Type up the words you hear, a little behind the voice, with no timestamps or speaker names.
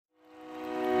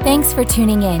Thanks for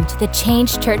tuning in to the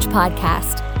Change Church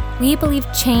podcast. We believe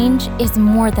change is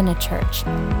more than a church.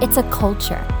 It's a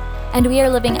culture. And we are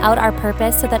living out our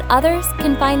purpose so that others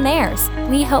can find theirs.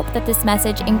 We hope that this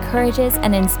message encourages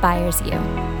and inspires you.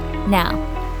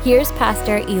 Now, here's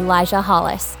Pastor Elijah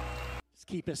Hollis. Just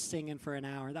keep us singing for an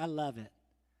hour. I love it.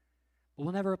 But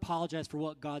we'll never apologize for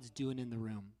what God's doing in the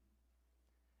room.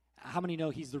 How many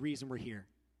know He's the reason we're here?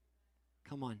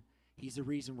 Come on. He's the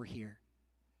reason we're here.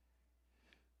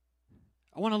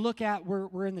 I want to look at,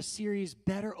 we're in the series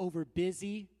Better Over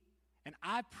Busy, and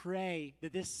I pray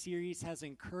that this series has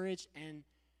encouraged and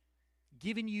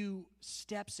given you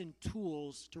steps and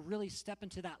tools to really step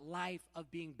into that life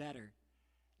of being better.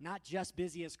 Not just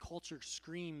busy as culture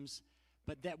screams,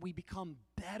 but that we become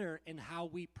better in how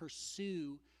we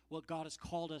pursue what God has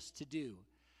called us to do.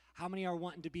 How many are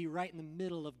wanting to be right in the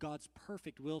middle of God's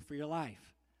perfect will for your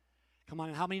life? Come on,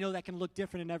 and how many know that can look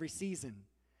different in every season?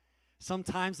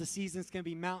 Sometimes the season's going to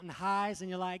be mountain highs, and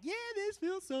you're like, yeah, this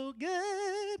feels so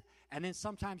good. And then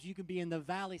sometimes you can be in the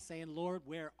valley saying, Lord,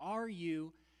 where are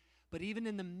you? But even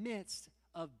in the midst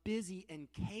of busy and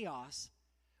chaos,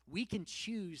 we can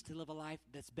choose to live a life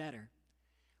that's better.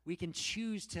 We can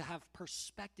choose to have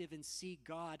perspective and see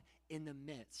God in the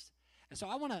midst. And so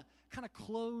I want to kind of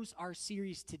close our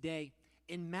series today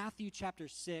in Matthew chapter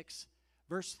 6,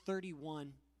 verse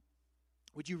 31.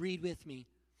 Would you read with me?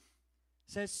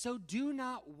 It says, so do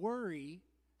not worry,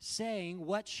 saying,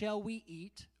 what shall we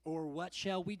eat, or what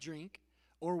shall we drink,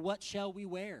 or what shall we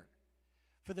wear?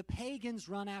 For the pagans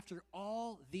run after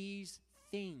all these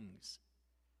things,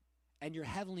 and your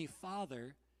heavenly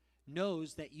Father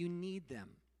knows that you need them.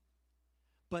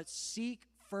 But seek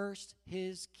first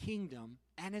His kingdom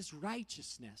and His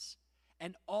righteousness,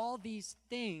 and all these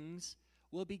things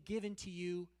will be given to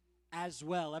you as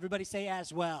well. Everybody say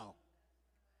as well.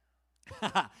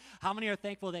 How many are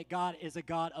thankful that God is a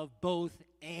God of both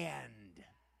and?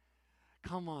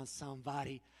 Come on,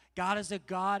 somebody. God is a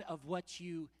God of what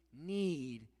you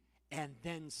need and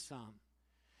then some.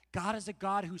 God is a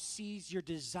God who sees your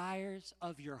desires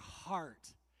of your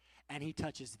heart, and He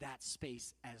touches that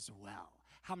space as well.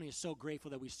 How many are so grateful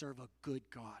that we serve a good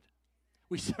God?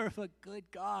 We serve a good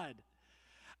God.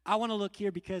 I want to look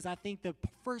here because I think the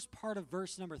first part of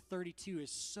verse number 32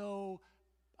 is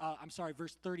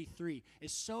verse 33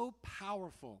 is so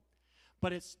powerful,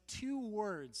 but it's two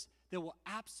words that will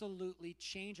absolutely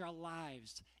change our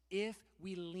lives if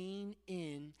we lean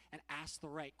in and ask the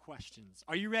right questions.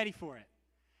 Are you ready for it?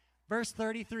 Verse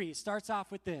 33 starts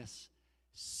off with this: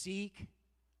 seek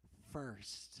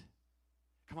first.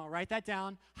 Come on, write that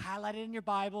down, highlight it in your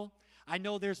Bible. I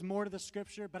know there's more to the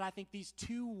scripture, but I think these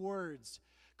two words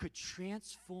could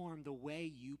transform the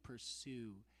way you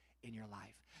pursue in your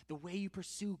life. The way you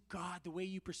pursue God, the way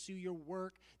you pursue your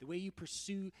work, the way you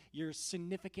pursue your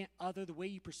significant other, the way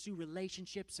you pursue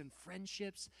relationships and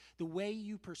friendships, the way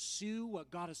you pursue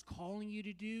what God is calling you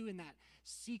to do in that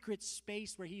secret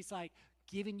space where He's like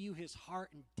giving you His heart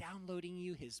and downloading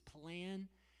you His plan,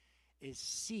 is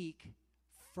seek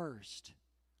first.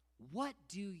 What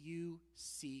do you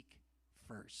seek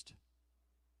first?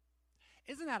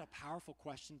 Isn't that a powerful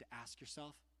question to ask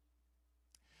yourself?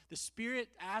 The Spirit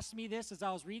asked me this as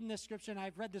I was reading this scripture, and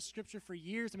I've read this scripture for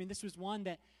years. I mean, this was one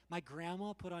that my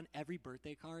grandma put on every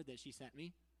birthday card that she sent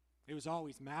me. It was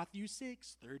always Matthew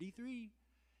 6:33.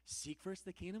 Seek first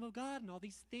the kingdom of God, and all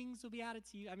these things will be added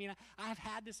to you. I mean, I've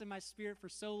had this in my spirit for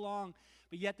so long,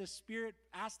 but yet the Spirit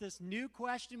asked this new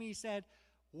question to me. He said,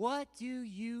 what do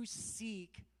you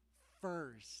seek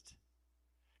first?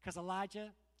 Because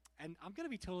Elijah, and I'm going to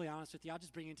be totally honest with you, I'll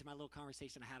just bring you into my little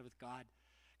conversation I had with God.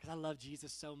 Because I love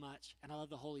Jesus so much, and I love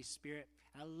the Holy Spirit,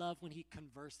 and I love when He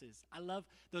converses. I love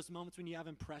those moments when you have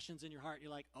impressions in your heart.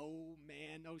 You're like, oh,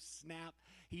 man, oh, snap.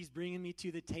 He's bringing me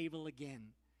to the table again.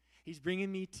 He's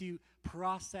bringing me to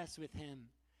process with Him.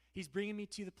 He's bringing me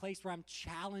to the place where I'm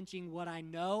challenging what I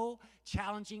know,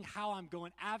 challenging how I'm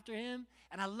going after Him,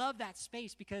 and I love that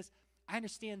space because I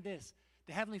understand this.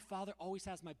 The Heavenly Father always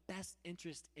has my best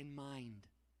interest in mind.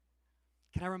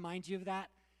 Can I remind you of that?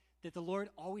 That the Lord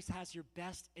always has your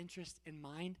best interest in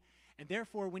mind. And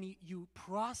therefore, when you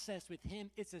process with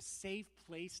Him, it's a safe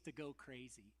place to go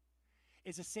crazy.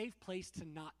 It's a safe place to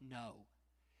not know.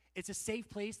 It's a safe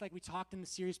place, like we talked in the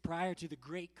series prior to, the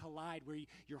Great Collide, where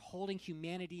you're holding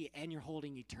humanity and you're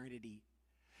holding eternity.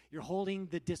 You're holding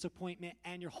the disappointment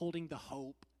and you're holding the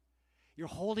hope. You're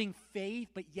holding faith,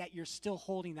 but yet you're still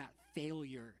holding that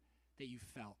failure that you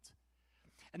felt.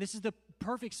 And this is the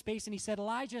perfect space. And He said,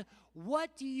 Elijah,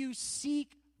 what do you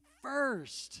seek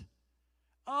first?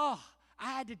 Oh,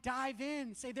 I had to dive in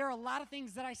and say there are a lot of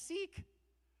things that I seek.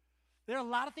 There are a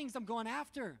lot of things I'm going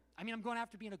after. I mean, I'm going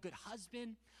after being a good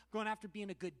husband. I'm going after being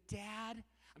a good dad.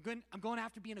 I'm going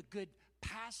after being a good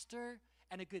pastor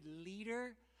and a good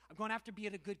leader. I'm going after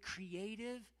being a good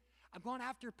creative. I'm going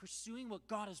after pursuing what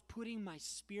God is putting in my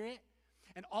spirit.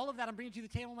 And all of that I'm bringing to the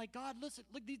table. I'm like, God, listen,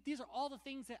 look, these are all the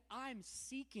things that I'm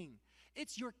seeking.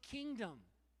 It's your kingdom.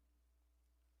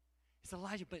 It's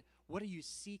Elijah, but what are you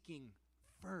seeking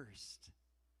first?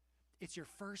 It's your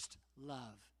first love.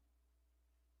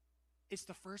 It's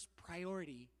the first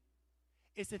priority.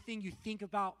 It's the thing you think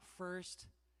about first.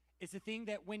 It's the thing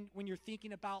that when you're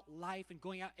thinking about life and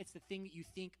going out, it's the thing that you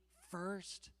think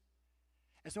first.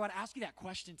 And so I'd ask you that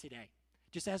question today,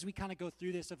 just as we kind of go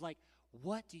through this of like,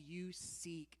 what do you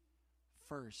seek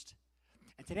first?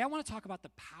 And today I want to talk about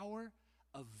the power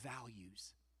of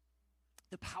values.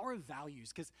 The power of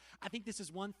values, because I think this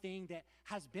is one thing that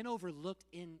has been overlooked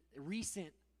in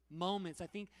recent moments. I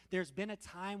think there's been a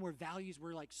time where values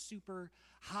were like super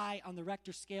high on the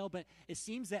Richter scale, but it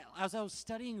seems that as I was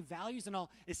studying values and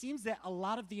all, it seems that a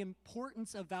lot of the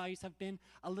importance of values have been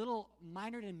a little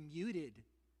minored and muted.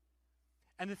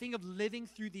 And the thing of living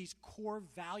through these core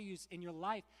values in your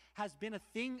life has been a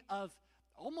thing of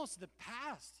almost the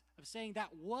past, of saying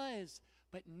that was,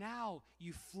 but now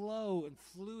you flow and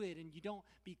fluid and you don't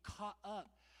be caught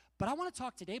up. But I want to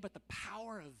talk today about the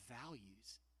power of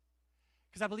values.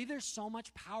 Because I believe there's so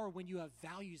much power when you have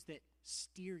values that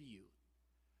steer you.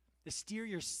 They steer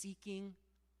your seeking.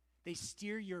 They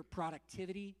steer your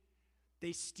productivity.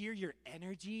 They steer your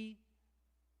energy.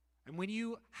 And when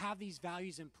you have these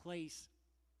values in place,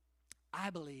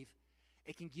 I believe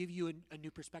it can give you a new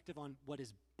perspective on what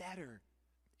is better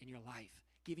in your life,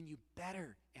 giving you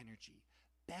better energy,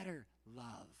 better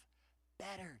love,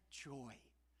 better joy,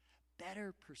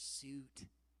 better pursuit,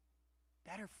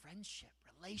 better friendship,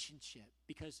 relationship,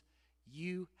 because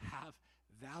you have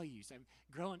values.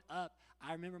 Growing up,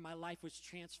 I remember my life was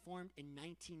transformed in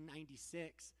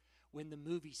 1996 when the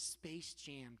movie Space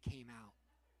Jam came out.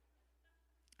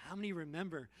 How many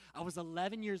remember? I was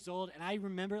 11 years old, and I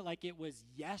remember it like it was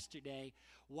yesterday,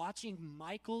 watching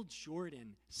Michael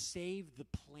Jordan save the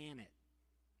planet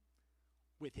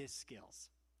with his skills.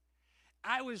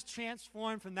 I was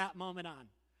transformed from that moment on.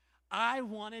 I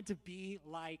wanted to be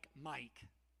like Mike.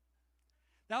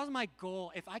 That was my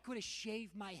goal. If I could have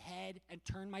shaved my head and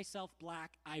turned myself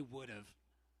black, I would have.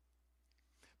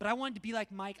 But I wanted to be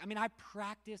like Mike. I mean, I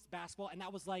practiced basketball, and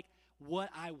that was like what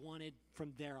I wanted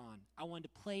from there on. I wanted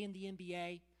to play in the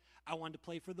NBA. I wanted to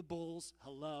play for the Bulls.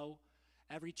 Hello.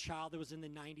 Every child that was in the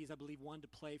 90s, I believe, wanted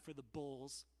to play for the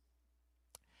Bulls.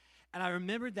 And I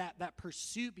remembered that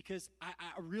pursuit because I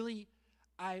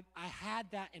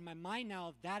had that in my mind now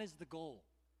of that is the goal.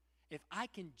 If I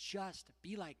can just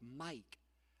be like Mike,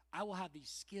 I will have these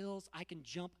skills. I can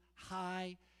jump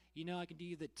high. You know, I can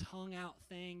do the tongue out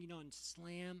thing, and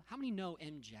slam. How many know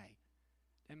MJ?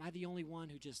 Am I the only one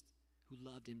who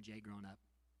loved MJ growing up?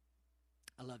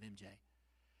 I love MJ.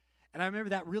 And I remember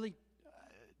that really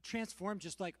transformed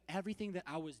just like everything that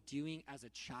I was doing as a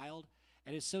child.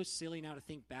 And it's so silly now to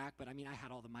think back, but I mean, I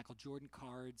had all the Michael Jordan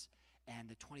cards and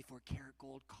the 24 karat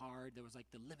gold card. There was like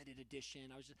the limited edition.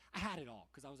 I had it all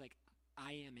because I was like,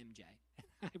 I am MJ.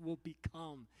 I will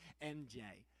become MJ.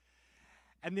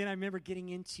 And then I remember getting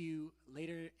into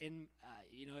later in,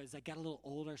 as I got a little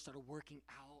older, started working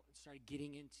out, and started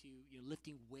getting into,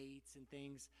 lifting weights and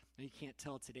things. And you can't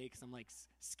tell today because I'm like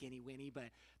skinny winny, but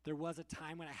there was a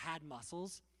time when I had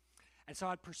muscles. And so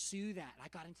I'd pursue that. I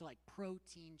got into like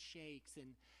protein shakes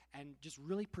and just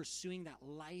really pursuing that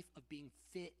life of being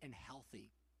fit and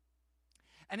healthy.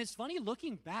 And it's funny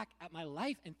looking back at my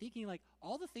life and thinking like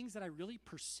all the things that I really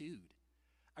pursued.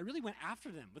 I really went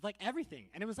after them with like everything.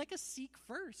 And it was like a seek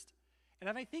first. And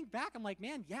if I think back, I'm like,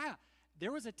 man, yeah,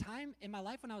 there was a time in my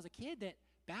life when I was a kid that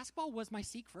basketball was my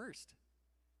seek first.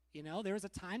 There was a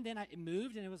time then it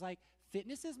moved and it was like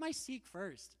fitness is my seek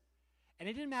first. And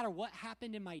it didn't matter what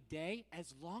happened in my day,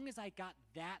 as long as I got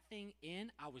that thing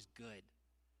in, I was good.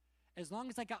 As long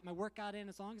as I got my workout in,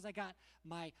 as long as I got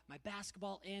my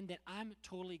basketball in, then I'm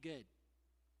totally good.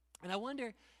 And I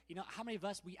wonder, how many of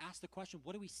us, we ask the question,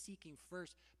 what are we seeking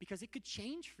first? Because it could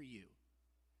change for you.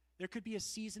 There could be a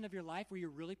season of your life where you're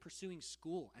really pursuing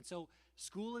school. And so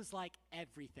school is like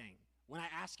everything. When I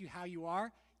ask you how you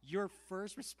are, your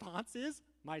first response is,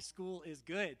 my school is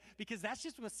good. Because that's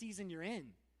just what season you're in.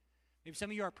 Maybe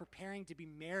some of you are preparing to be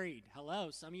married.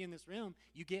 Hello, some of you in this room,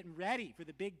 you getting ready for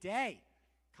the big day.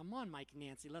 Come on, Mike and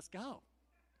Nancy, let's go.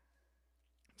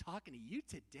 I'm talking to you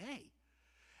today.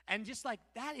 And just like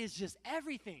that is just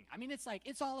everything. I mean, it's like,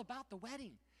 it's all about the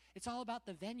wedding. It's all about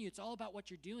the venue. It's all about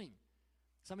what you're doing.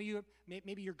 Some of you,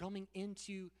 maybe you're coming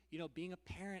into, being a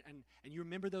parent, and you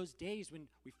remember those days when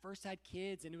we first had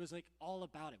kids, and it was like all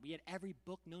about it. We had every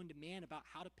book known to man about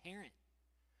how to parent.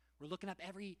 We're looking up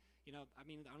every, I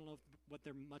don't know what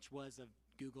there much was of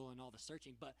Google and all the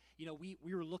searching, but, we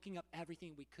were looking up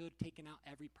everything we could, taking out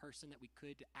every person that we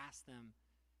could to ask them,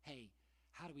 hey,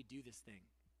 how do we do this thing?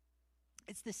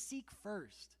 It's the seek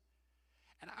first.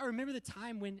 And I remember the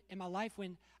time in my life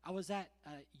when I was at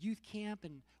youth camp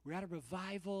and we were at a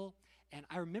revival, and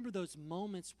I remember those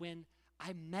moments when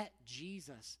I met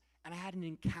Jesus and I had an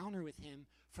encounter with him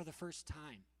for the first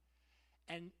time.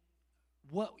 And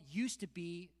what used to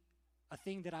be a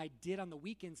thing that I did on the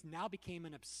weekends now became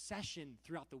an obsession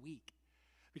throughout the week,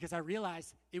 because I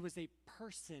realized it was a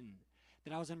person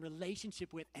that I was in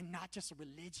relationship with and not just a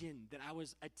religion that I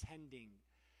was attending.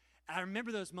 And I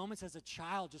remember those moments as a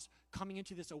child just coming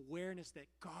into this awareness that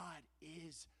God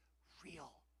is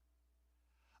real.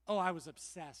 Oh, I was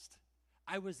obsessed.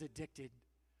 I was addicted.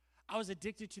 I was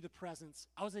addicted to the presence.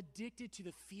 I was addicted to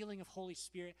the feeling of Holy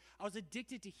Spirit. I was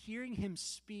addicted to hearing him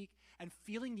speak and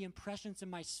feeling the impressions in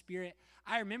my spirit.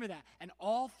 I remember that. And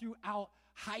all throughout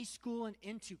high school and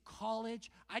into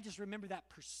college, I just remember that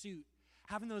pursuit.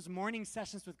 Having those morning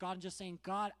sessions with God and just saying,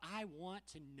 God, I want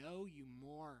to know you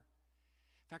more.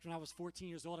 In fact, when I was 14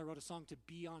 years old, I wrote a song, To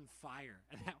Be on Fire.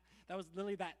 And that was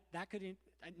literally that could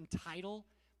entitle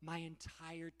my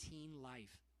entire teen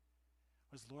life.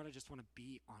 Was, Lord, I just want to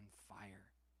be on fire.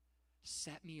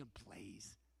 Set me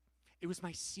ablaze. It was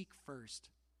my seek first.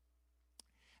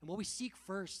 And what we seek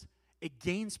first, it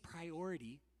gains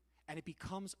priority, and it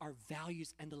becomes our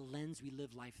values and the lens we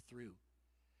live life through.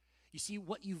 You see,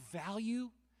 what you value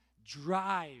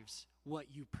drives what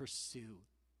you pursue.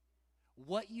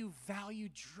 What you value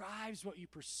drives what you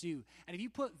pursue. And if you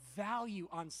put value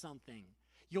on something,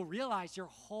 you'll realize your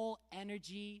whole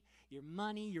energy, your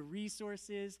money, your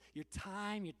resources, your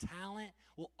time, your talent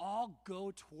will all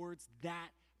go towards that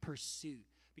pursuit,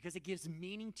 because it gives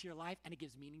meaning to your life and it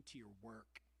gives meaning to your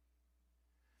work.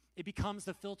 It becomes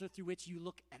the filter through which you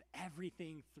look at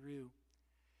everything through.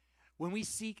 When we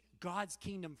seek God's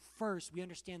kingdom first, we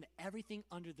understand that everything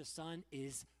under the sun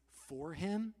is for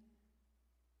him,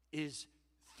 is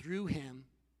through him,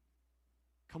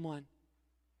 come on,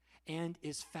 and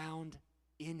is found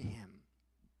in him.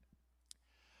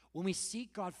 When we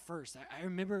seek God first, I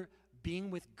remember being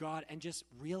with God and just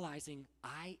realizing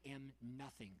I am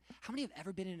nothing. How many have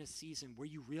ever been in a season where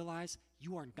you realize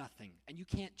you are nothing and you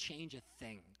can't change a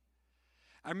thing?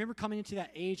 I remember coming into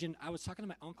that age, and I was talking to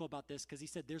my uncle about this because he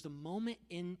said there's a moment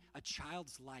in a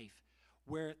child's life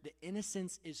where the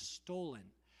innocence is stolen,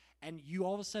 and you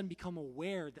all of a sudden become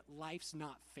aware that life's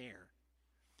not fair.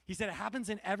 He said it happens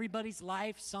in everybody's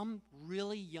life, some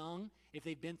really young, if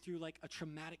they've been through like a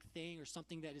traumatic thing or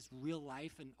something that is real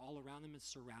life and all around them is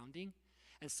surrounding.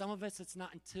 And some of us, it's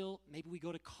not until maybe we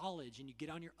go to college and you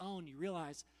get on your own, you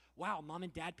realize, wow, mom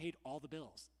and dad paid all the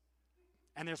bills.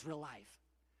 And there's real life.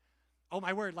 Oh,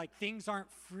 my word, like things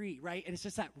aren't free, right? And it's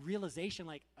just that realization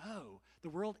like, oh, the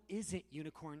world isn't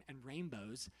unicorn and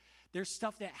rainbows. There's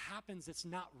stuff that happens that's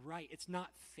not right. It's not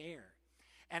fair.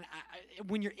 And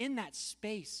when you're in that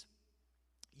space,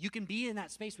 you can be in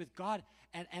that space with God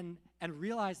and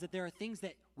realize that there are things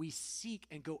that we seek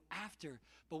and go after.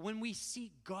 But when we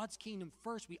seek God's kingdom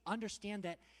first, we understand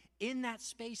that in that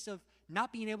space of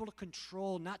not being able to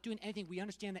control, not doing anything, we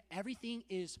understand that everything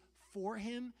is for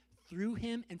him, through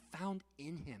him, and found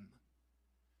in him.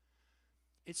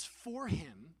 It's for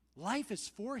him. Life is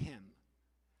for him.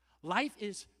 Life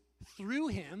is through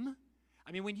him.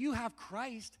 I mean, when you have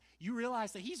Christ, you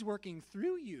realize that he's working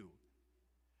through you.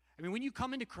 I mean, when you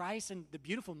come into Christ and the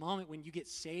beautiful moment when you get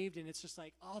saved and it's just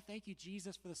like, oh, thank you,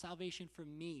 Jesus, for the salvation for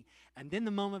me. And then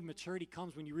the moment of maturity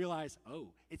comes when you realize, oh,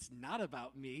 it's not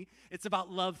about me. It's about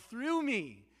love through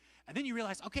me. And then you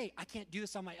realize, okay, I can't do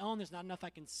this on my own. There's not enough I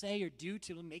can say or do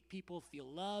to make people feel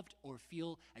loved or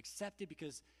feel accepted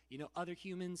because, other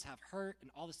humans have hurt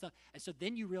and all this stuff. And so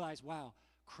then you realize, wow,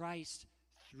 Christ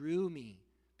through me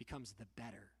becomes the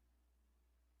better.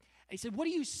 And he said, what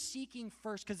are you seeking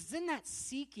first? Because it's in that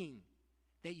seeking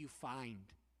that you find.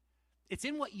 It's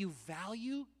in what you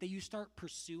value that you start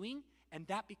pursuing, and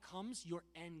that becomes your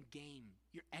end game,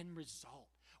 your end result,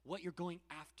 what you're going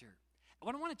after.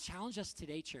 What I want to challenge us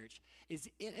today, church, is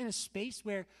in a space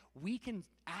where we can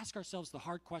ask ourselves the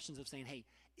hard questions of saying, hey,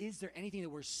 is there anything that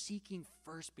we're seeking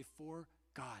first before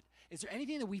God? Is there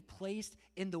anything that we placed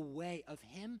in the way of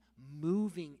him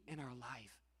moving in our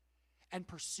life and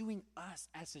pursuing us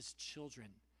as his children?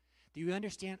 Do we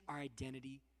understand our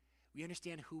identity? We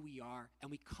understand who we are,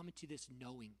 and we come into this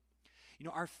knowing.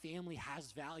 Our family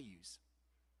has values.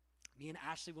 Me and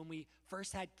Ashley, when we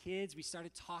first had kids, we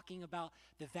started talking about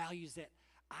the values that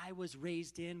I was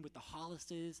raised in with the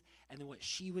Hollises, and then what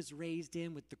she was raised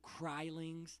in with the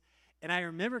Krylings. And I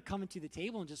remember coming to the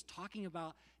table and just talking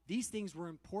about these things were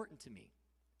important to me.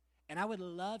 And I would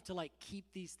love to keep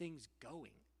these things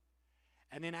going.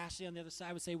 And then Ashley on the other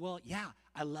side would say, well, yeah,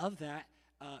 I love that.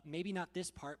 Maybe not this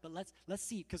part, but let's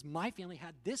see, because my family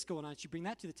had this going on. She'd bring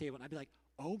that to the table, and I'd be like,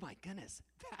 oh my goodness,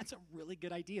 that's a really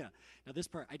good idea. Now this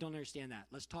part, I don't understand that.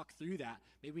 Let's talk through that.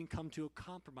 Maybe we can come to a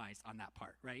compromise on that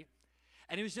part, right?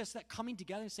 And it was just that coming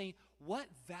together and saying, what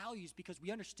values, because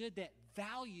we understood that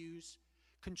values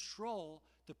control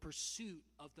the pursuit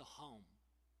of the home.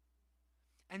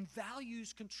 And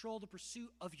values control the pursuit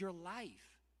of your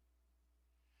life.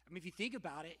 I mean, if you think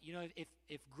about it,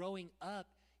 if growing up,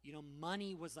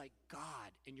 money was like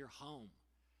God in your home.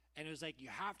 And it was like, you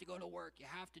have to go to work, you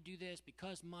have to do this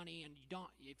because money, and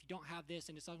if you don't have this,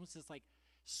 and it's almost this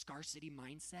scarcity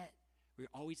mindset where you're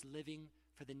always living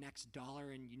for the next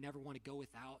dollar and you never want to go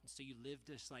without, and so you live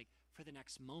just for the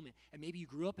next moment. And maybe you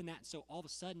grew up in that, and so all of a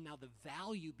sudden now the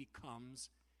value becomes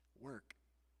work.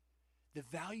 The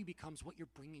value becomes what you're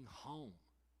bringing home.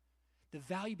 The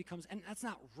value becomes, and that's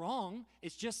not wrong,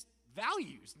 it's just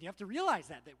values. And you have to realize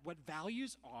that what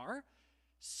values are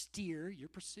steer your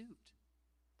pursuit.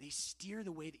 They steer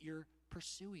the way that you're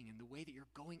pursuing and the way that you're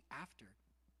going after.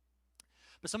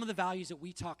 But some of the values that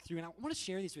we talk through, and I want to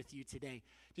share these with you today,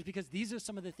 just because these are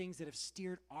some of the things that have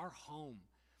steered our home.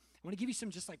 I want to give you some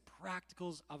just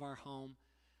practicals of our home.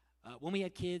 When we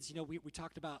had kids, we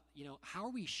talked about, how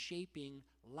are we shaping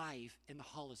life in the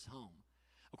Hollis home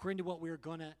according to what we're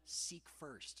going to seek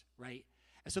first, right?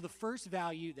 And so the first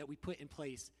value that we put in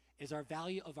place is our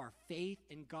value of our faith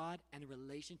in God and a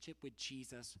relationship with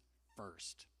Jesus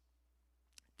first.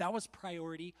 That was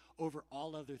priority over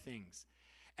all other things.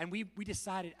 And we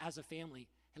decided as a family,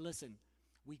 hey, listen,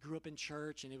 we grew up in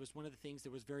church, and it was one of the things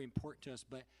that was very important to us,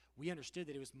 but we understood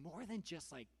that it was more than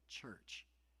just church.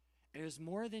 And it was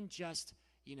more than just,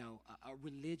 a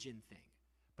religion thing.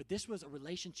 But this was a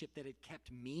relationship that had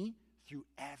kept me through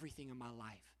everything in my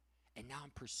life. And now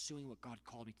I'm pursuing what God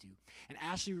called me to. And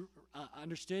Ashley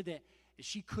understood that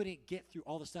she couldn't get through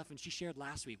all the stuff, and she shared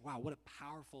last week. Wow, what a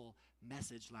powerful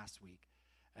message last week.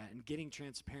 And getting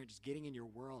transparent, just getting in your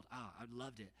world. Oh, I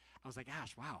loved it. I was like,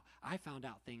 Ash, wow, I found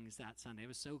out things that Sunday. It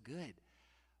was so good.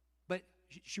 But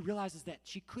she realizes that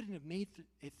she couldn't have made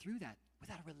it through that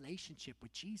without a relationship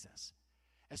with Jesus.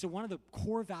 And so one of the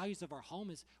core values of our home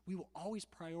is we will always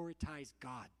prioritize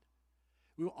God.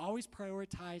 We will always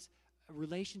prioritize a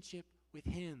relationship with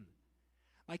Him.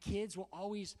 My kids will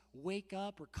always wake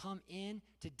up or come in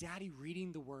to Daddy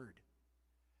reading the Word,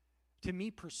 to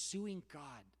me pursuing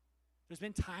God. There's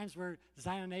been times where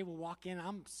Zion and A will walk in, and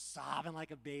I'm sobbing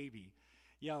like a baby.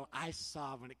 I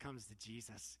sob when it comes to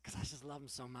Jesus because I just love Him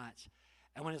so much.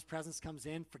 And when His presence comes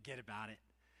in, forget about it.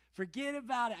 Forget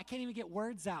about it. I can't even get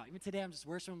words out. Even today, I'm just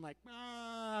worshiping. I'm like,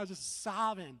 I was just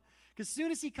sobbing. Because as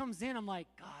soon as He comes in, I'm like,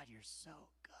 God, You're so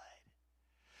good.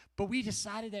 But we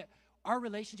decided that our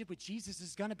relationship with Jesus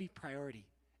is going to be priority.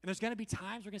 And there's going to be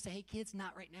times we're going to say, hey, kids,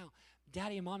 not right now.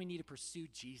 Daddy and Mommy need to pursue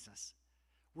Jesus.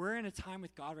 We're in a time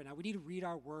with God right now. We need to read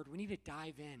our Word. We need to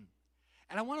dive in.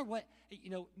 And I wonder what,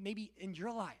 maybe in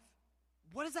your life,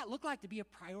 what does that look like to be a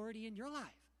priority in your life?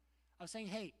 I was saying,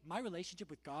 hey, my relationship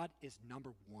with God is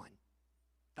number one.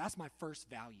 That's my first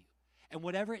value. And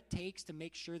whatever it takes to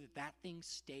make sure that thing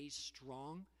stays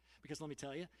strong, because let me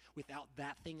tell you, without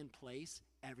that thing in place,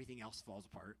 everything else falls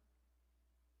apart.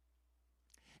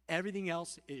 Everything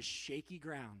else is shaky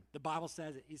ground. The Bible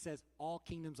says it. He says all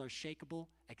kingdoms are shakeable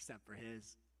except for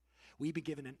His. We've been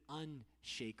given an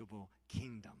unshakable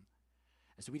kingdom.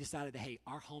 And so we decided that, hey,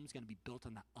 our home's going to be built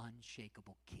on the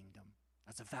unshakable kingdom.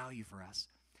 That's a value for us.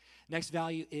 Next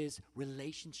value is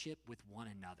relationship with one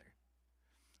another.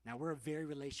 Now, we're a very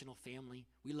relational family.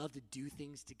 We love to do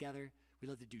things together. We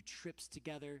love to do trips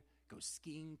together, go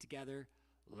skiing together,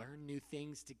 learn new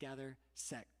things together,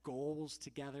 set goals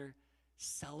together,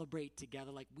 celebrate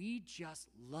together. We just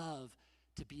love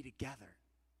to be together.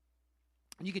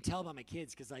 And you can tell by my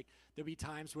kids because, there'll be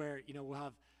times where,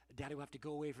 Daddy will have to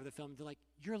go away for the film. They're like,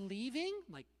 you're leaving?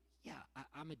 I'm like, yeah,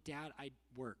 I'm a dad. I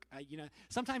work.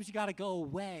 Sometimes you got to go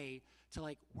away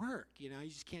to, work. You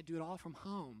just can't do it all from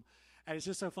home. And it's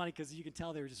just so funny because you can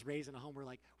tell they were just raised in a home where,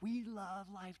 we love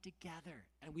life together.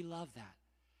 And we love that.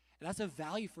 And that's a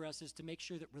value for us, is to make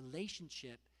sure that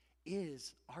relationship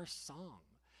is our song.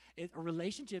 A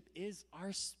relationship is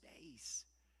our space.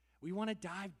 We want to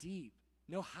dive deep,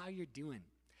 know how you're doing.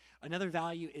 Another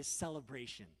value is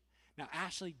celebration. Now,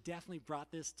 Ashley definitely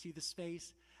brought this to the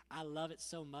space. I love it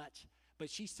so much, but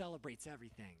she celebrates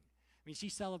everything. I mean, she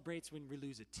celebrates when we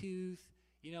lose a tooth.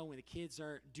 You know, when the kids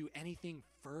do anything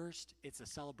first, it's a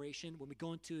celebration. When we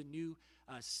go into a new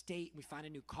state, we find a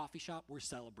new coffee shop, we're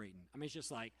celebrating. I mean, it's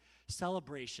just like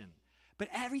celebration. But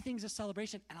everything's a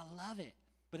celebration, and I love it.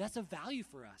 But that's a value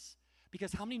for us.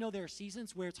 Because how many know there are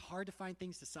seasons where it's hard to find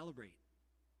things to celebrate?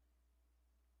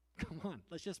 Come on,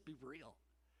 let's just be real.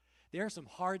 There are some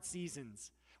hard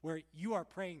seasons where you are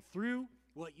praying through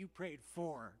what you prayed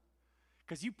for.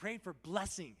 Because you prayed for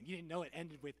blessing, and you didn't know it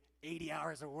ended with 80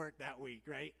 hours of work that week,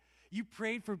 right? You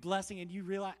prayed for blessing, and you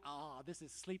realize, oh, this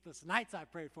is sleepless nights I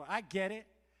prayed for. I get it.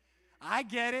 I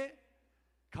get it.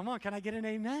 Come on, can I get an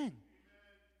amen?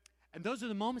 And those are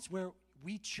the moments where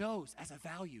we chose as a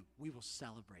value, we will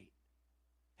celebrate.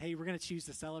 Hey, we're going to choose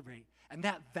to celebrate. And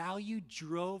that value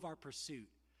drove our pursuit.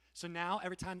 So now,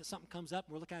 every time that something comes up,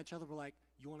 we're looking at each other, we're like,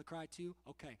 you want to cry too?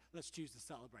 Okay, let's choose to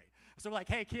celebrate. So we're like,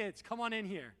 hey, kids, come on in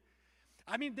here.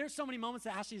 I mean, there's so many moments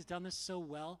that Ashley has done this so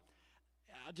well.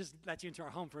 I'll just let you into our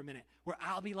home for a minute, where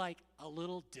I'll be like a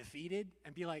little defeated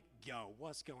and be like, yo,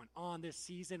 what's going on this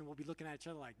season? And we'll be looking at each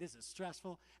other like, this is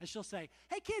stressful. And she'll say,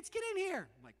 hey, kids, get in here.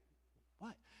 I'm like,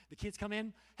 what? The kids come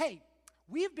in. Hey,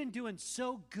 we have been doing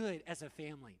so good as a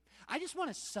family. I just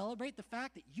want to celebrate the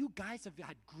fact that you guys have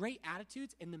had great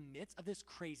attitudes in the midst of this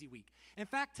crazy week. In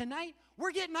fact, tonight,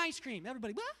 we're getting ice cream.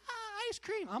 Everybody, ice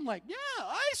cream. I'm like, yeah,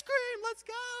 ice cream, let's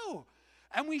go.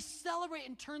 And we celebrate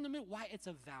and turn them in. Why? It's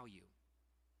a value.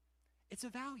 It's a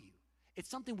value. It's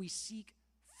something we seek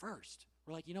first.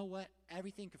 We're like, you know what?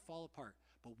 Everything could fall apart,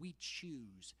 but we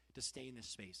choose to stay in this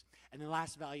space. And the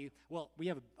last value, well, we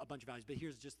have a bunch of values, but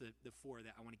here's just the four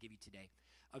that I want to give you today.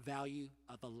 A value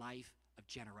of a life of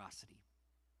generosity.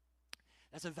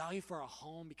 That's a value for our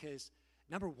home because,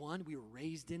 number one, we were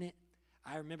raised in it.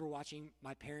 I remember watching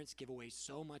my parents give away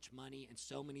so much money and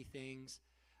so many things.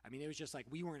 I mean, it was just like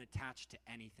we weren't attached to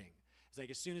anything. It's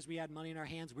like as soon as we had money in our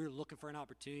hands, we were looking for an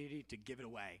opportunity to give it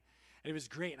away. And it was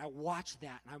great. And I watched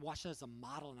that, and I watched that as a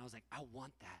model, and I was like, I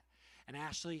want that. And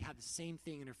Ashley had the same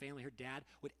thing in her family. Her dad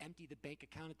would empty the bank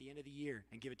account at the end of the year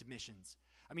and give it to missions.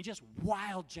 I mean, just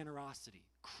wild generosity,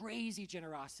 crazy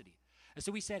generosity. And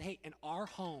so we said, hey, in our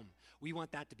home, we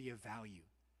want that to be a value.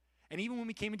 And even when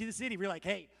we came into the city, we were like,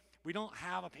 hey, we don't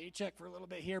have a paycheck for a little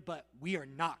bit here, but we are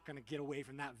not going to get away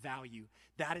from that value.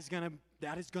 That is going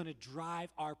to drive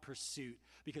our pursuit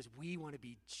because we want to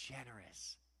be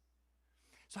generous.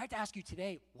 So I have to ask you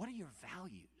today, what are your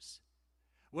values?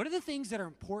 What are the things that are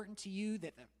important to you,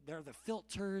 that are the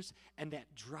filters and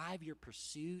that drive your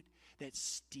pursuit, that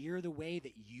steer the way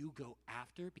that you go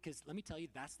after? Because let me tell you,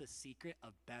 that's the secret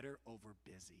of better over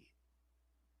busy,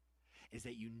 is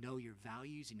that you know your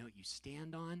values, you know what you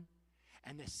stand on.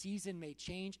 And the season may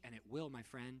change, and it will, my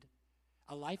friend.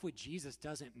 A life with Jesus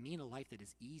doesn't mean a life that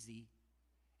is easy.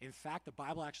 In fact, the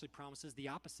Bible actually promises the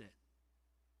opposite. It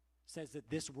says that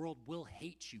this world will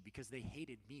hate you because they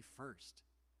hated me first.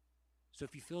 So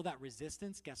if you feel that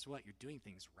resistance, guess what? You're doing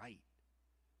things right.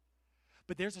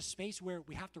 But there's a space where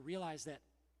we have to realize that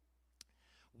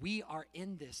we are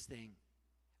in this thing.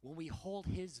 When we hold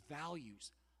his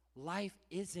values, life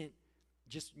isn't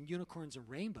just unicorns and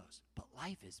rainbows, but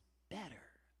life is better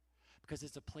because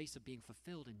it's a place of being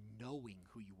fulfilled and knowing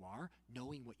who you are,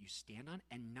 knowing what you stand on,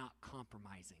 and not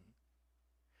compromising.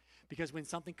 Because when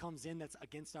something comes in that's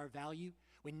against our value,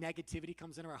 when negativity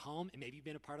comes into our home, and maybe you've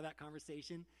been a part of that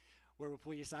conversation, where we'll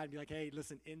pull you aside and be like, hey,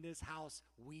 listen, in this house,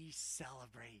 we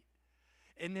celebrate.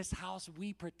 In this house,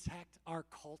 we protect our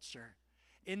culture.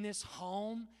 In this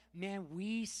home, man,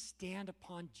 we stand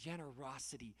upon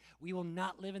generosity. We will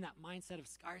not live in that mindset of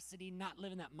scarcity, not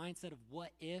live in that mindset of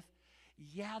what if.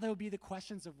 Yeah, there will be the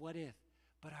questions of what if,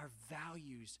 but our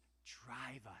values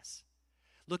drive us.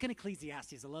 Look in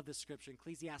Ecclesiastes. I love this scripture.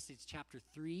 Ecclesiastes chapter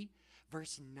 3,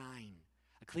 verse 9.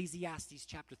 Ecclesiastes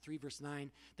chapter 3, verse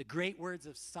 9. The great words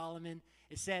of Solomon.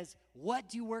 It says, what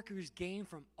do workers gain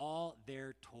from all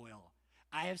their toil?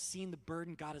 I have seen the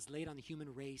burden God has laid on the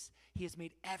human race. He has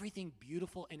made everything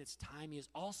beautiful in its time. He has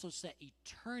also set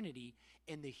eternity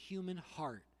in the human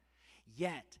heart.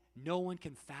 Yet, no one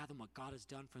can fathom what God has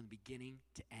done from the beginning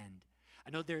to end. I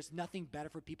know there's nothing better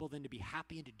for people than to be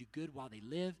happy and to do good while they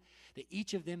live, that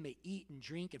each of them may eat and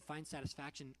drink and find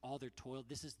satisfaction in all their toil.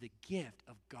 This is the gift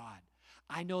of God.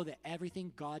 I know that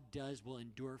everything God does will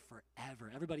endure forever.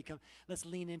 Everybody come, let's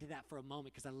lean into that for a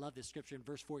moment because I love this scripture in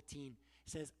verse 14. It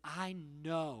says, I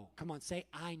know. Come on, say,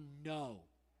 I know.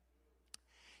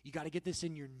 You got to get this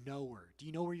in your knower. Do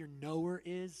you know where your knower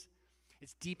is?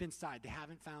 It's deep inside. They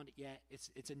haven't found it yet.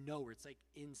 It's a knower. It's like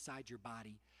inside your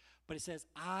body. But it says,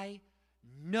 I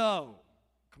know.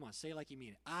 Come on, say it like you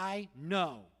mean it. I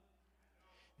know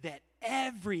that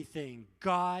everything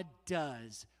God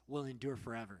does will endure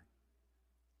forever.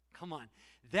 Come on.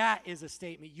 That is a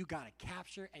statement you got to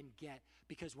capture and get,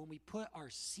 because when we put our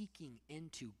seeking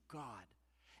into God,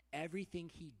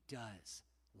 everything he does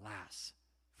lasts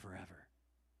forever.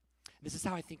 This is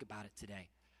how I think about it today.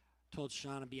 I told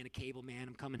Sean I'm being a cable man.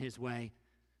 I'm coming his way.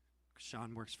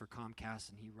 Sean works for Comcast,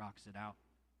 and he rocks it out.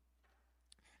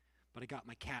 But I got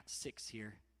my Cat 6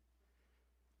 here.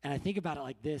 And I think about it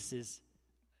like this is,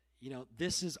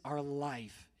 this is our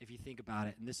life, if you think about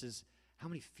it. And this is, how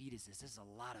many feet is this? This is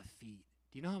a lot of feet.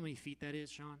 Do you know how many feet that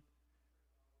is, Sean?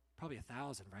 Probably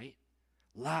 1,000, right?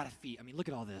 A lot of feet. I mean, look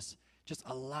at all this. Just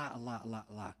a lot.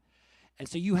 And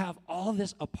so you have all of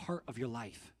this a part of your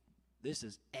life. This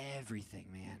is everything,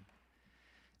 man.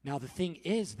 Now, the thing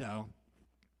is, though,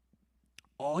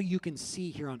 all you can see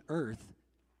here on earth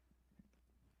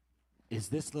is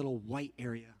this little white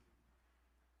area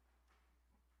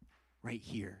right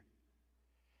here.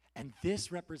 And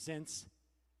this represents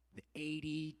the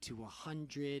 80 to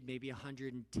 100, maybe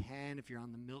 110 if you're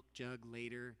on the milk jug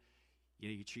later.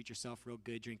 You treat yourself real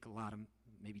good, drink a lot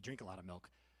of milk.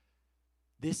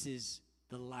 This is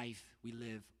the life we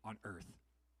live on earth.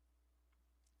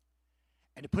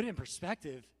 And to put it in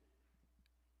perspective,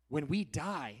 when we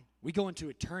die, we go into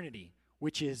eternity,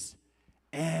 which is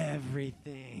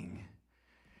everything.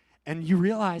 And you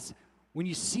realize, when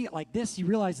you see it like this, you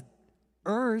realize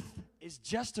earth is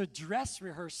just a dress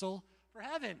rehearsal for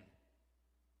heaven.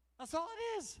 That's all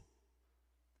it is.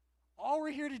 All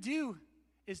we're here to do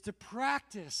is to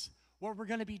practice what we're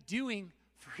going to be doing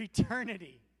for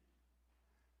eternity.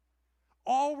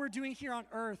 All we're doing here on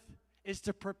earth is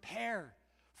to prepare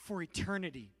for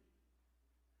eternity.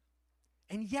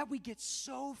 And yet we get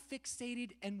so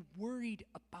fixated and worried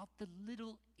about the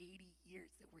little 80 years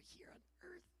that we're here on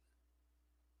earth.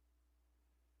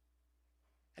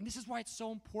 And this is why it's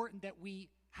so important that we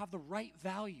have the right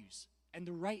values and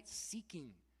the right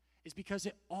seeking, is because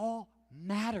it all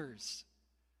matters,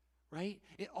 right?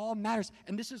 It all matters.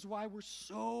 And this is why we're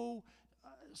so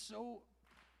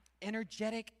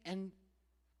energetic, and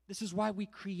this is why we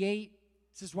create,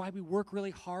 this is why we work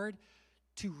really hard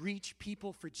to reach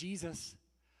people for Jesus,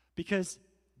 because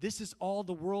this is all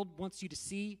the world wants you to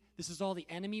see. This is all the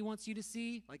enemy wants you to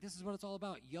see. Like, this is what it's all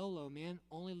about. YOLO, man.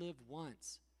 Only live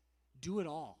once. Do it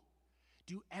all.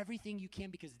 Do everything you can,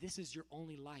 because this is your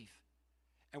only life.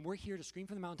 And we're here to scream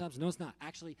from the mountaintops. No, it's not.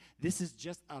 Actually, this is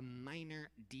just a minor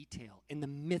detail in the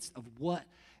midst of what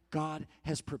God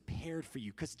has prepared for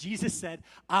you. Because Jesus said,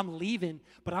 I'm leaving,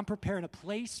 but I'm preparing a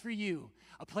place for you,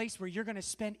 a place where you're going to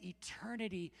spend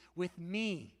eternity with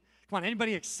me. Come on,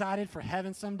 anybody excited for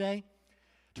heaven someday?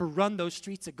 To run those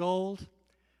streets of gold?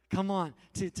 Come on,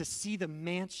 to see the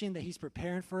mansion that he's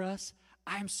preparing for us?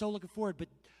 I am so looking forward.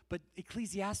 But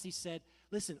Ecclesiastes said,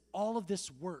 listen, all of this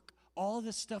work, all of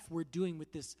this stuff we're doing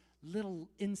with this little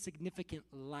insignificant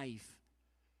life,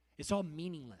 it's all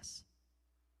meaningless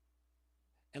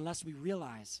unless we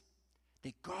realize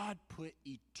that God put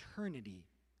eternity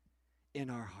in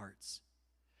our hearts.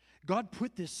 God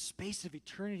put this space of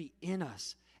eternity in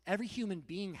us. Every human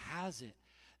being has it.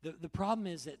 The problem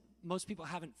is that most people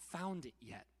haven't found it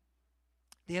yet.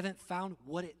 They haven't found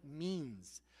what it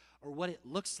means or what it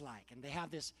looks like. And they have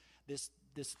this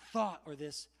thought or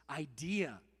this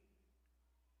idea.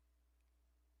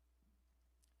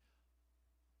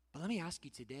 But let me ask you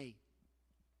today,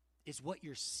 is what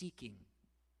you're seeking,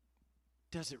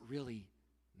 does it really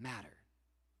matter?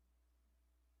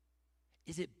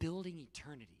 Is it building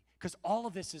eternity? Because all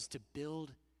of this is to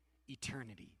build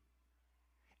eternity.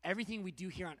 Everything we do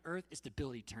here on earth is to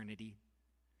build eternity.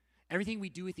 Everything we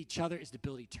do with each other is to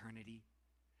build eternity.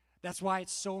 That's why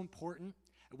it's so important.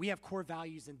 We have core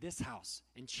values in this house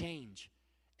and change.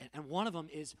 And one of them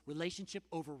is relationship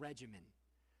over regimen.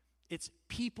 It's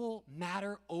people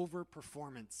matter over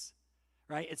performance,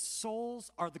 right? It's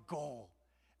souls are the goal.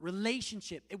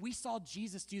 Relationship. And we saw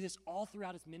Jesus do this all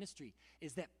throughout his ministry,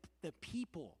 is that the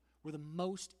people were the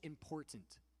most important.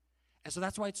 And so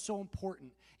that's why it's so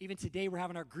important. Even today, we're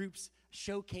having our groups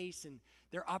showcase, and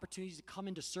there are opportunities to come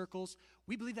into circles.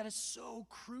 We believe that is so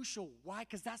crucial. Why?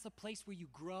 Because that's the place where you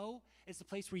grow. It's the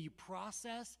place where you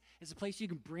process. It's the place you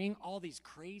can bring all these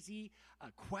crazy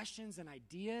questions and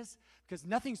ideas, because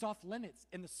nothing's off limits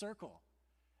in the circle.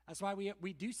 That's why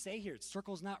we do say here,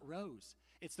 circles, not rows.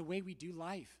 It's the way we do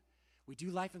life. We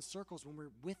do life in circles when we're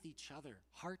with each other,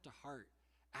 heart to heart,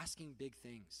 asking big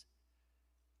things.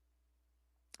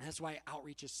 And that's why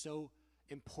outreach is so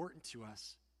important to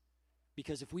us.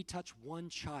 Because if we touch one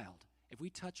child, if we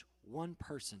touch one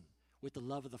person with the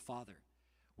love of the Father,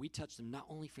 we touch them not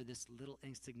only for this little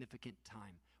insignificant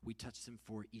time, we touch them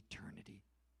for eternity.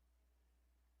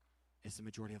 It's the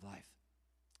majority of life.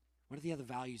 One of the other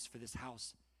values for this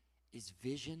house is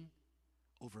vision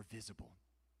over visible.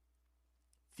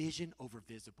 Vision over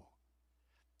visible.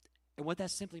 And what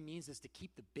that simply means is to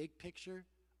keep the big picture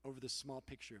over the small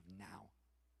picture of now.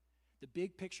 The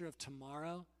big picture of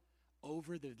tomorrow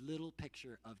over the little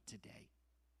picture of today.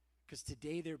 Because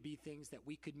today there be things that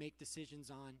we could make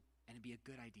decisions on and it'd be a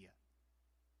good idea.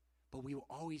 But we will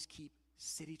always keep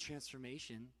city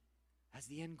transformation as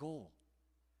the end goal.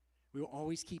 We will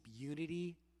always keep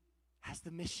unity as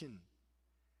the mission.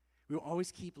 We will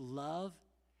always keep love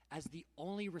as the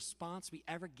only response we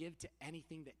ever give to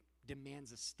anything that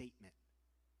demands a statement.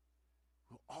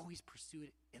 We'll always pursue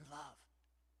it in love.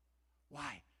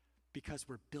 Why? Because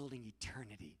we're building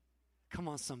eternity. Come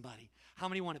on, somebody. How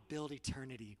many want to build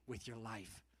eternity with your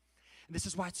life? And this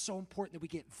is why it's so important that we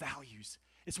get values.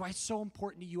 It's why it's so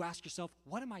important that you ask yourself,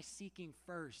 what am I seeking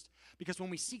first? Because when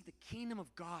we seek the kingdom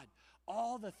of God,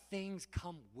 all the things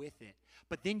come with it.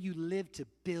 But then you live to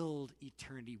build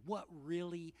eternity. What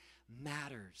really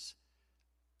matters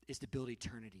is to build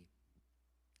eternity.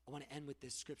 I want to end with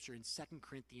this scripture in 2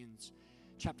 Corinthians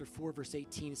chapter 4, verse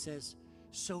 18. It says,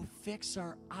 so fix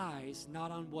our eyes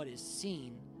not on what is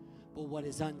seen, but what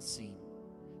is unseen.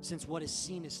 Since what is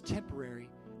seen is temporary,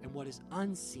 and what is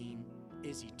unseen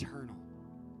is eternal.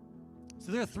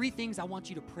 So there are 3 things I want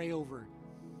you to pray over.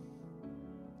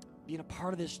 Being a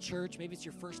part of this church, maybe it's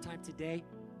your first time today.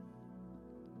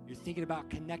 You're thinking about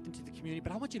connecting to the community,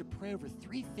 but I want you to pray over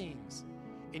 3 things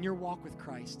in your walk with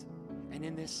Christ and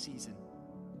in this season.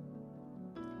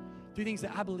 3 things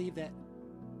that I believe that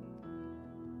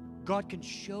God can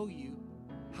show you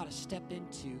how to step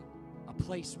into a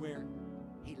place where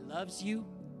He loves you,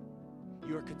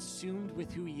 you are consumed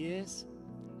with who He is,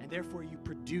 and therefore you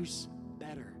produce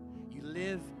better. You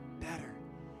live better.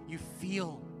 You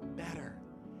feel better.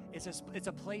 It's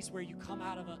a place where you come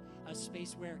out of a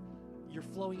space where you're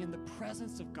flowing in the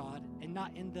presence of God and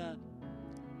not in the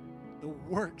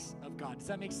works of God. Does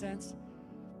that make sense?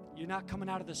 You're not coming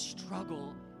out of the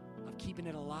struggle of keeping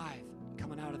it alive,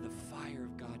 coming out of the fire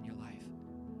of God in your life.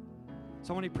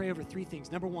 So I want to pray over 3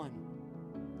 things. Number 1,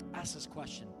 ask this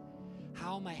question.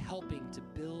 How am I helping to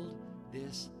build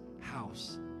this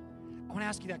house? I want to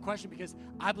ask you that question because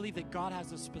I believe that God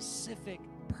has a specific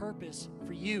purpose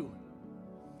for you.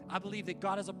 I believe that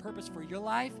God has a purpose for your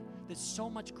life that's so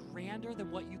much grander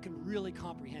than what you can really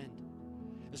comprehend.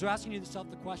 And so asking yourself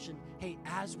the question, hey,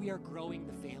 as we are growing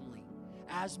the family,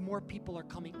 as more people are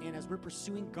coming in, as we're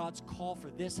pursuing God's call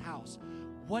for this house,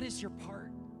 what is your part?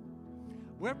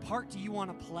 What part do you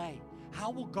want to play?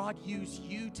 How will God use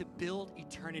you to build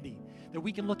eternity? That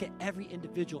we can look at every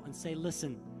individual and say,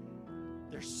 listen,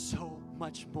 there's so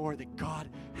much more that God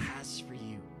has for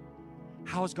you.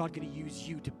 How is God going to use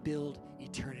you to build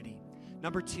eternity?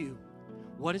 Number 2,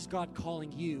 what is God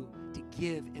calling you to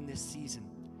give in this season?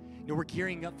 You know, we're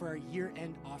gearing up for our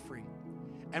year-end offering.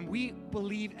 And we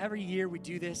believe every year we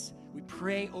do this, we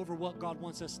pray over what God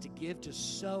wants us to give, to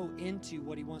sow into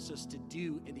what He wants us to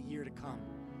do in the year to come.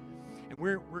 And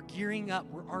we're gearing up.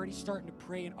 We're already starting to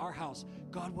pray in our house.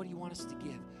 God, what do you want us to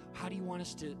give? How do you want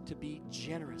us to be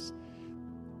generous?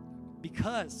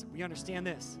 Because we understand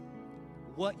this.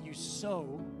 What you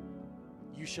sow,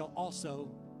 you shall also,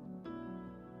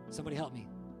 somebody help me.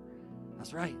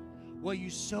 That's right. What you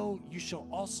sow, you shall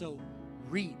also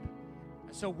reap.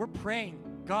 And so we're praying,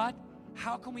 God,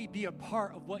 how can we be a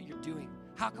part of what you're doing?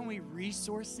 How can we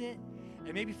resource it?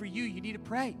 And maybe for you, you need to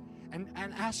pray and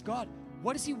ask God,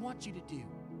 what does He want you to do?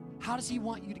 How does He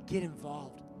want you to get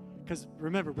involved? Because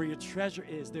remember, where your treasure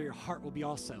is, there your heart will be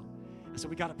also. And so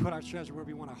we got to put our treasure where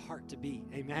we want our heart to be.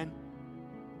 Amen?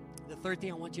 The third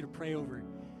thing I want you to pray over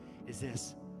is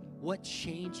this. What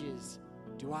changes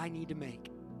do I need to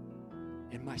make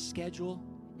in my schedule,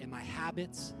 in my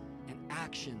habits, and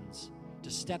actions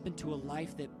to step into a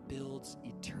life that builds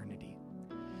eternity?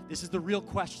 This is the real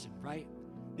question, right?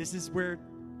 This is where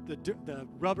the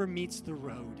rubber meets the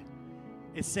road.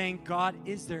 It's saying, God,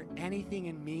 is there anything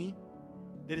in me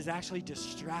that is actually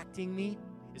distracting me?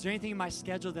 Is there anything in my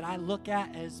schedule that I look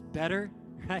at as better,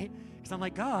 right? Because I'm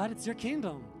like, God, it's your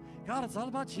kingdom. God, it's all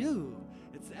about you.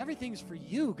 Everything's for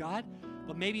you, God.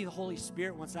 But maybe the Holy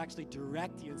Spirit wants to actually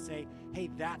direct you and say, hey,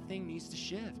 that thing needs to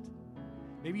shift.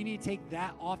 Maybe you need to take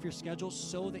that off your schedule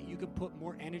so that you can put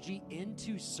more energy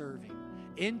into serving,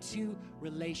 into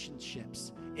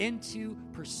relationships, into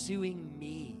pursuing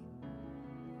me.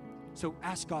 So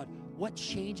ask God, what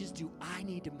changes do I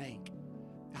need to make?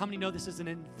 How many know this is an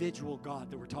individual God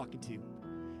that we're talking to?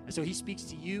 And so He speaks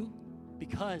to you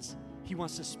because He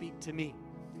wants to speak to me.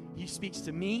 He speaks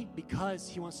to me because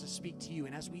he wants to speak to you.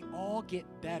 And as we all get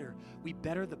better, we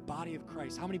better the body of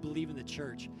Christ. How many believe in the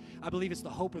church? I believe it's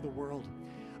the hope of the world.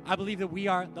 I believe that we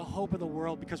are the hope of the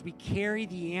world because we carry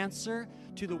the answer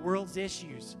to the world's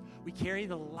issues. We carry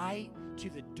the light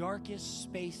to the darkest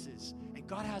spaces. And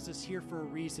God has us here for a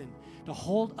reason, to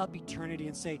hold up eternity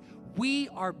and say, we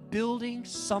are building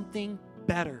something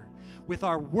better. With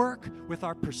our work, with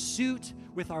our pursuit,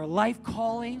 with our life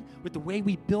calling, with the way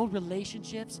we build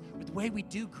relationships, with the way we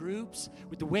do groups,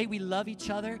 with the way we love each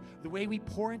other, the way we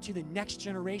pour into the next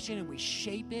generation and we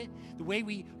shape it, the way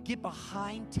we get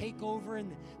behind takeover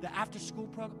and the after-school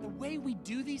program, the way we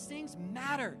do these things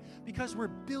matter because we're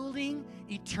building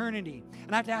eternity.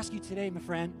 And I have to ask you today, my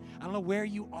friend, I don't know where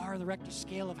you are on the Richter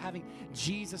scale of having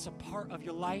Jesus a part of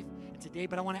your life today,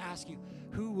 but I want to ask you,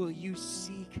 who will you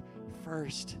seek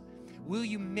first? Will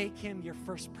you make him your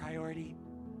first priority?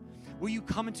 Will you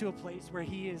come into a place where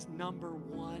he is number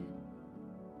one?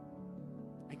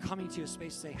 And coming to a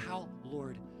space to say, how,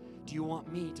 Lord, do you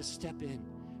want me to step in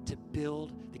to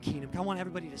build the kingdom? I want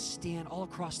everybody to stand all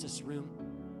across this room.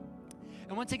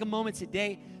 I want to take a moment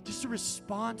today just to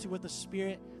respond to what the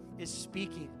Spirit is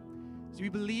speaking. So we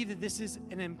believe that this is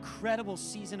an incredible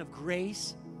season of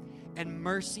grace and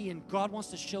mercy, and God wants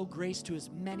to show grace to as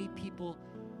many people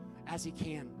as he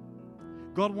can.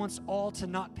 God wants all to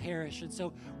not perish. And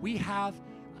so we have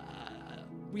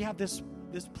this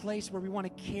place where we want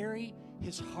to carry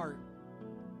his heart.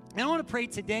 And I want to pray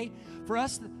today for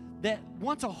us that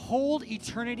want to hold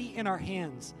eternity in our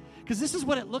hands. Because this is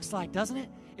what it looks like, doesn't it?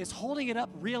 It's holding it up,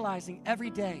 realizing every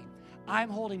day, I'm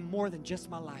holding more than just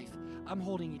my life. I'm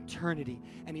holding eternity.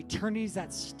 And eternity is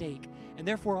at stake. And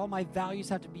therefore, all my values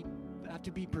have to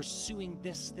be pursuing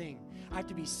this thing. I have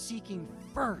to be seeking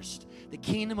first the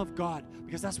kingdom of God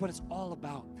because that's what it's all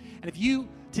about. And if you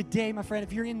today, my friend,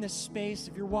 if you're in this space,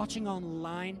 if you're watching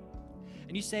online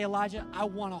and you say, Elijah, I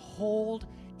want to hold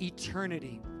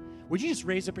eternity, would you just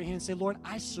raise up your hand and say, Lord,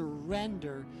 I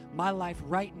surrender my life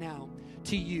right now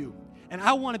to you. And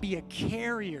I want to be a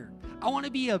carrier. I want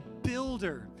to be a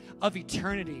builder of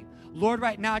eternity. Lord,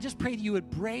 right now, I just pray that you would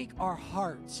break our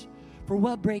hearts for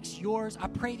what breaks yours. I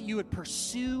pray that you would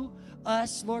pursue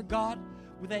us, Lord God,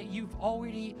 that you've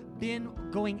already been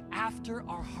going after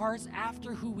our hearts,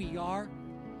 after who we are.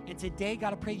 And today,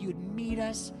 God, I pray you would meet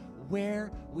us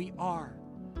where we are.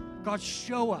 God,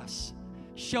 show us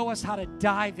how to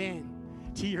dive in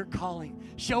to your calling.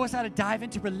 Show us how to dive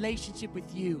into relationship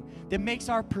with you that makes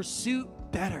our pursuit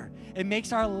better. It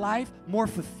makes our life more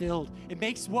fulfilled. It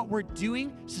makes what we're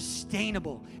doing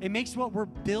sustainable. It makes what we're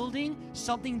building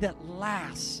something that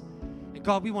lasts. And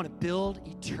God, we want to build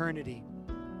eternity.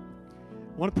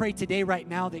 I want to pray today right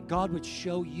now that God would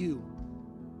show you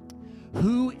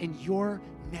who in your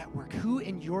network, who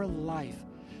in your life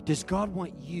does God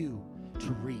want you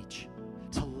to reach,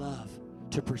 to love,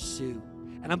 to pursue.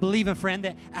 And I'm believing, friend,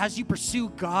 that as you pursue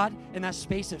God in that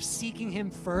space of seeking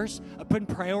him first, of putting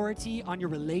priority on your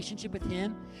relationship with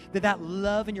him, that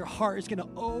love in your heart is going to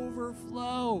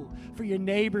overflow for your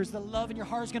neighbors. The love in your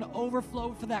heart is going to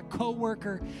overflow for that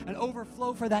coworker, and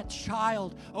overflow for that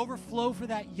child, overflow for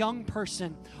that young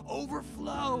person,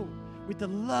 overflow with the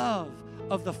love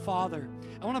of the Father.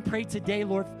 I want to pray today,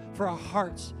 Lord, for our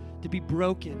hearts to be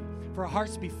broken, for our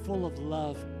hearts to be full of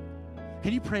love.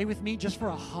 Can you pray with me just for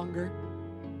a hunger?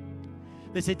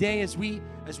 That today, as we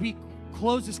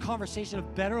close this conversation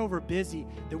of better over busy,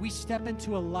 that we step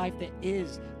into a life that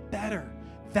is better,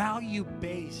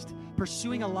 value-based,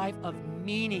 pursuing a life of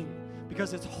meaning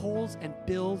because it holds and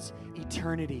builds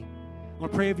eternity. I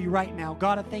want to pray over you right now.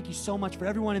 God, I thank you so much for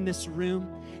everyone in this room,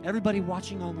 everybody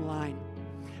watching online.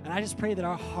 And I just pray that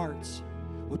our hearts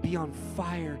would be on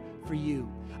fire for you.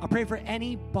 I pray for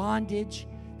any bondage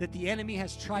that the enemy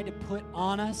has tried to put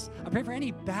on us. I pray for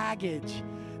any baggage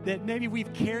that maybe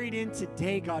we've carried in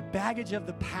today, God, baggage of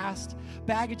the past,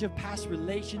 baggage of past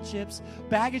relationships,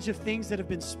 baggage of things that have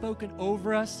been spoken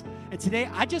over us. And today,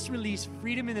 I just release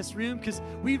freedom in this room because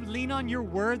we lean on your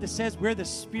word that says where the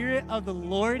Spirit of the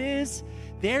Lord is,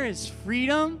 there is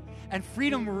freedom, and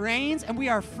freedom reigns, and we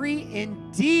are free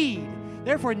indeed.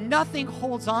 Therefore, nothing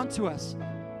holds on to us.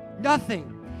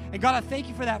 Nothing. And God, I thank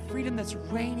you for that freedom that's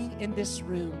reigning in this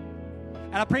room.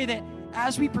 And I pray that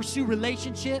as we pursue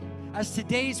relationship, as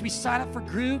today as we sign up for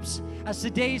groups, as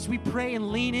today as we pray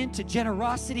and lean into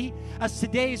generosity, as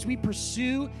today as we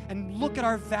pursue and look at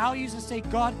our values and say,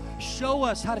 God, show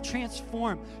us how to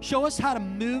transform. Show us how to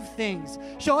move things.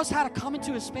 Show us how to come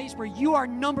into a space where you are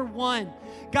number one.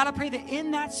 God, I pray that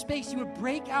in that space you would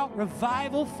break out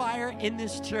revival fire in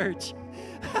this church.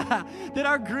 That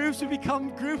our groups would become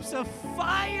groups of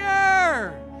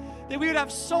fire. that we would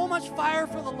have so much fire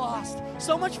for the lost,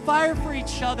 so much fire for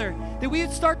each other, that we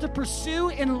would start to pursue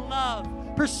in love,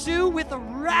 pursue with a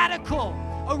radical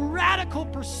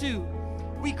pursuit.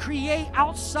 We create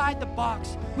outside the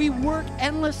box. We work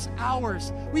endless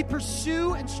hours. We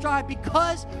pursue and strive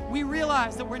because we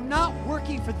realize that we're not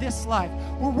working for this life.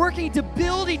 We're working to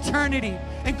build eternity.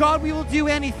 And God, we will do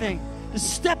anything to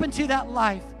step into that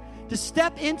life, to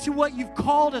step into what you've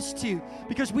called us to,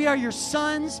 because we are your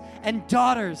sons and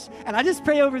daughters. And I just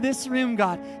pray over this room,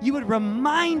 God, you would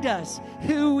remind us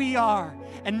who we are.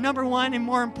 And number one, and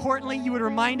more importantly, you would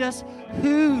remind us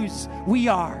whose we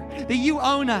are, that you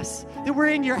own us, that we're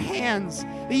in your hands,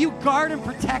 that you guard and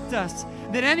protect us,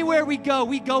 that anywhere we go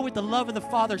with the love of the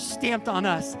Father stamped on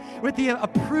us, with the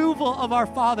approval of our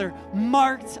Father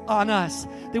marked on us,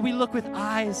 that we look with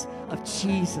eyes of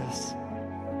Jesus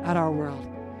at our world.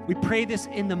 We pray this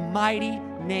in the mighty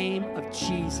name of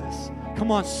Jesus.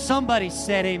 Come on, somebody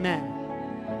said amen.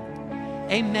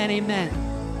 Amen, amen.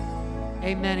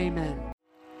 Amen, amen.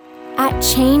 At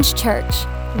Change Church,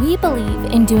 we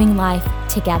believe in doing life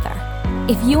together.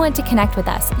 If you want to connect with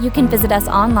us, you can visit us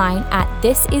online at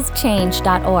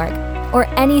thisischange.org or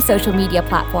any social media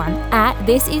platform at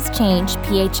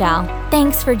thisischangephl.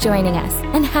 Thanks for joining us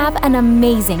and have an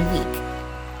amazing week.